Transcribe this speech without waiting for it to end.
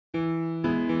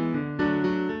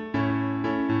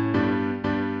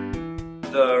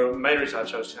The main reason I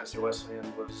chose Tennessee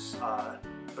Wesleyan was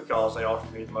because they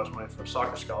offered me the most money for a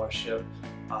soccer scholarship,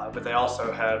 but they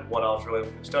also had what I was really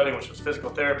looking to study, which was physical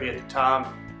therapy at the time,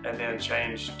 and then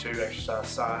changed to exercise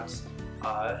science.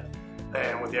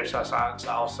 And with the exercise science,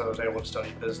 I also was able to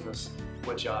study business,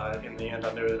 which in the end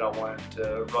I knew that I wanted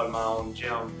to run my own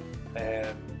gym,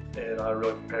 and it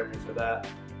really prepared me for that.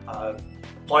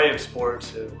 Playing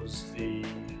sports, it was the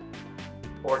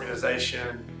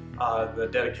organization, the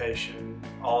dedication,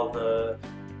 all the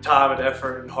time and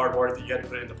effort and hard work that you had to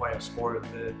put into playing a sport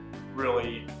that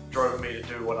really drove me to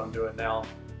do what I'm doing now.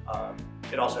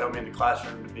 It also helped me in the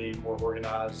classroom to be more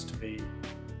organized, to be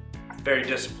very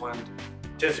disciplined.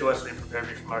 Tennessee Wesleyan prepared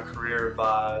me for my career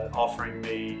by offering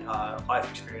me life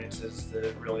experiences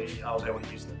that really I was able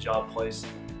to use in the job place.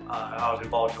 I was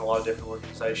involved in a lot of different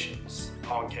organizations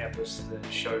on campus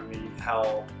that showed me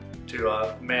how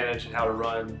to manage and how to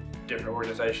run different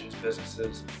organizations,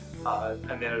 businesses,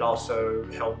 and then it also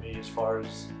helped me as far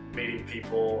as meeting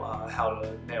people, how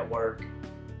to network,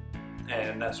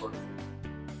 and that sort of thing.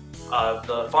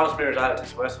 The fondest memories I had at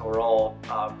Tennessee Wesleyan were all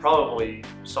probably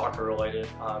soccer related,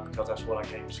 because that's what I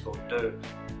came to school to do.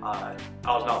 I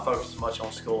was not focused as much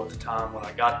on school at the time when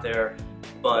I got there,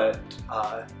 but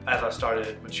as I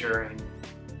started maturing,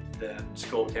 then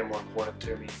school became more important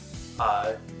to me.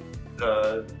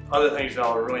 The other things that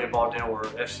I was really involved in were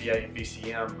FCA and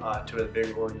BCM, two of the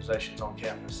bigger organizations on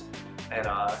campus. And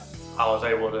I was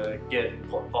able to get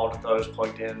involved with those,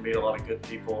 plugged in, meet a lot of good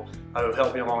people who have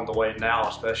helped me along the way now,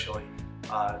 especially,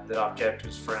 that I've kept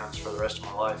as friends for the rest of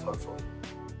my life, hopefully.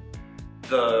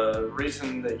 The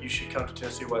reason that you should come to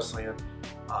Tennessee Wesleyan,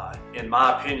 in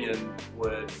my opinion,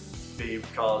 would be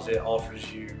because it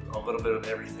offers you a little bit of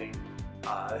everything.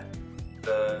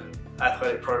 The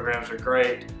athletic programs are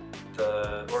great,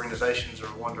 the organizations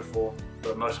are wonderful,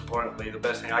 but most importantly, the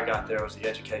best thing I got there was the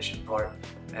education part.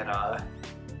 And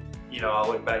you know, I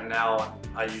look back now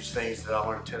and I use things that I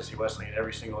learned at Tennessee Wesleyan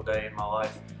every single day in my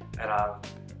life, and I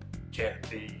can't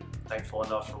be thankful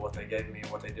enough for what they gave me and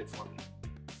what they did for me.